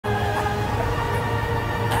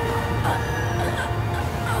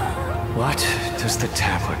What does the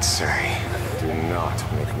tablet say? Do not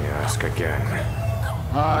make me ask again.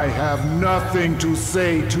 I have nothing to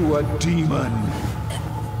say to a demon.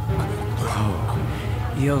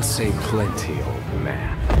 Oh, you'll say plenty, old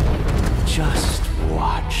man. Just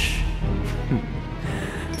watch.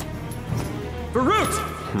 Varut!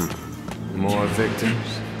 More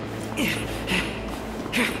victims?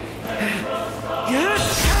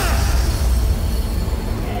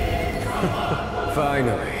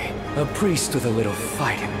 Finally, a priest with a little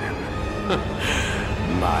fight in them.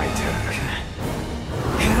 My turn.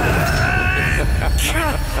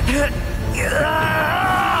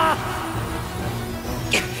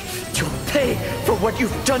 You'll pay for what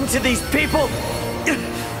you've done to these people!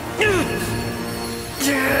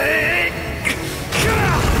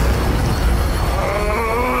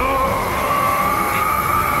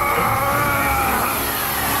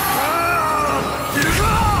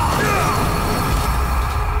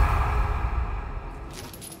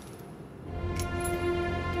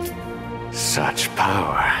 Such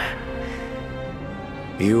power.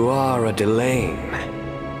 You are a Delane.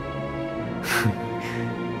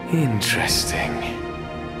 Interesting.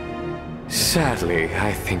 Sadly,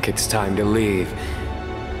 I think it's time to leave.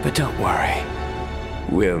 But don't worry.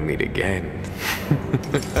 We'll meet again.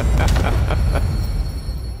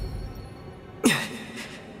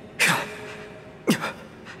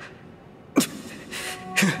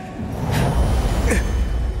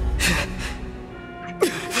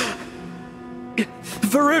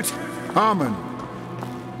 Varut! Amun,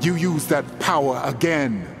 you use that power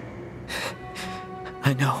again.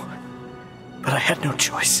 I know, but I had no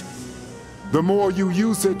choice. The more you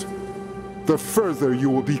use it, the further you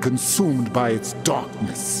will be consumed by its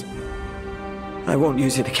darkness. I won't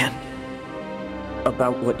use it again.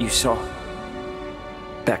 About what you saw.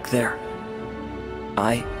 Back there.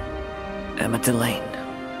 I am a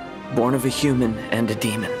Delane. Born of a human and a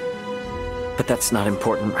demon. But that's not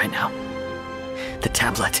important right now. The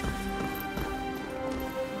tablet.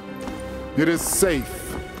 It is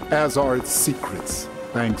safe, as are its secrets,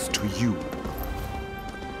 thanks to you.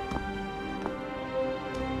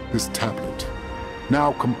 This tablet,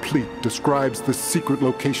 now complete, describes the secret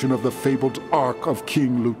location of the fabled Ark of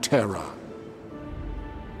King Lutera.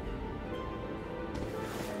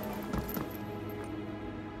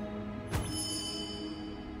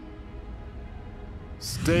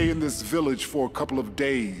 Stay in this village for a couple of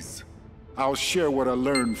days. I'll share what I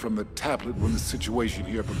learned from the tablet when the situation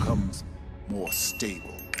here becomes more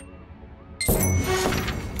stable.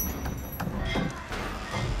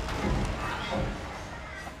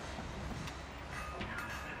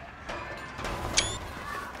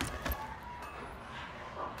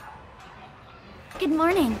 Good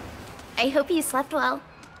morning. I hope you slept well.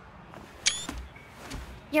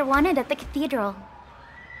 You're wanted at the Cathedral.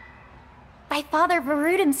 By Father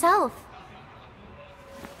Varut himself.